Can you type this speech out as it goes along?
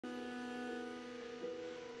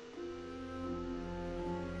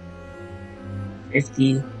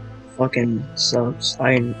50 fucking subs.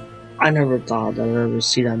 I never thought that I'd ever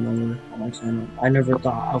see that number on my channel. I never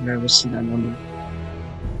thought I would ever see that number.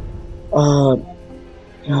 Uh,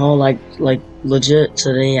 like legit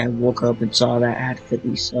today I woke up and saw that I had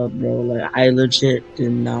 50 subs, bro. Like I legit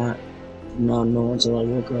did not know until I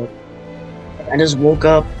woke up. I just woke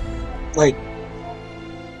up like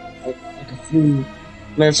a few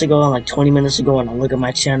minutes ago, and like 20 minutes ago, and I look at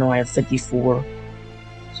my channel, I have 54.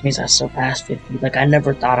 Which means I surpassed 50. Like I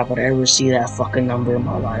never thought I would ever see that fucking number in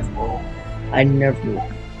my life, bro. I never,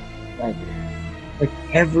 like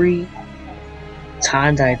every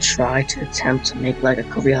time that I tried to attempt to make like a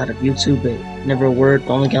career out of YouTube, it never worked.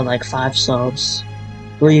 Only got like 5 subs,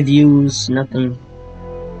 3 views, nothing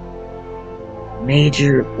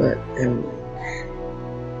major. But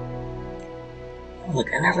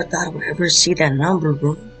like I never thought I would ever see that number,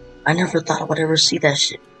 bro. I never thought I would ever see that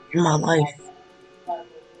shit in my life.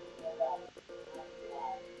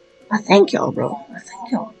 I thank y'all, bro. I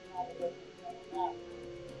thank y'all.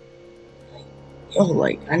 Yo,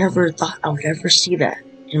 like, I never thought I would ever see that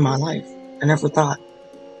in my life. I never thought.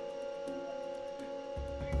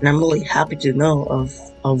 And I'm really happy to know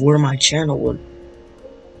of where my channel would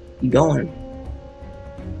be going.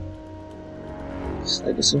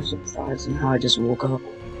 It's so surprising how I just woke up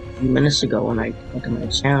a few minutes ago and I look at my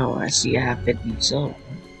channel and I see I have 50 subs.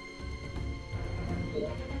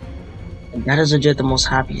 And that is legit the most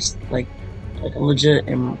happiest, like I'm legit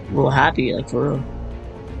and real happy, like for real.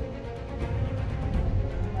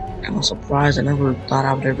 I'm surprised. I never thought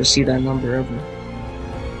I would ever see that number ever.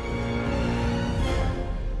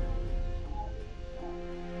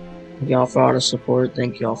 Thank y'all for all the support.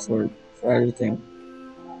 Thank y'all for everything.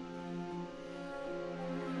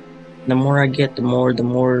 The more I get, the more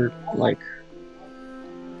like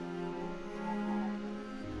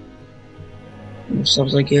the more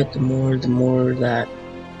subs I get, the more that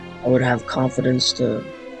I would have confidence to,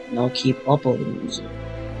 keep uploading music.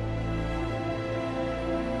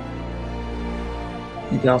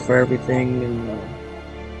 Thank y'all for everything, and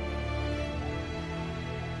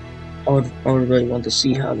I would really want to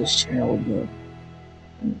see how this channel would go,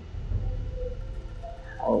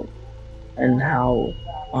 and how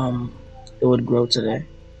it would grow today.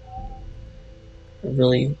 I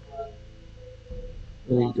really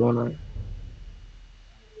wanna.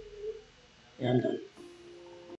 Yeah, I'm done.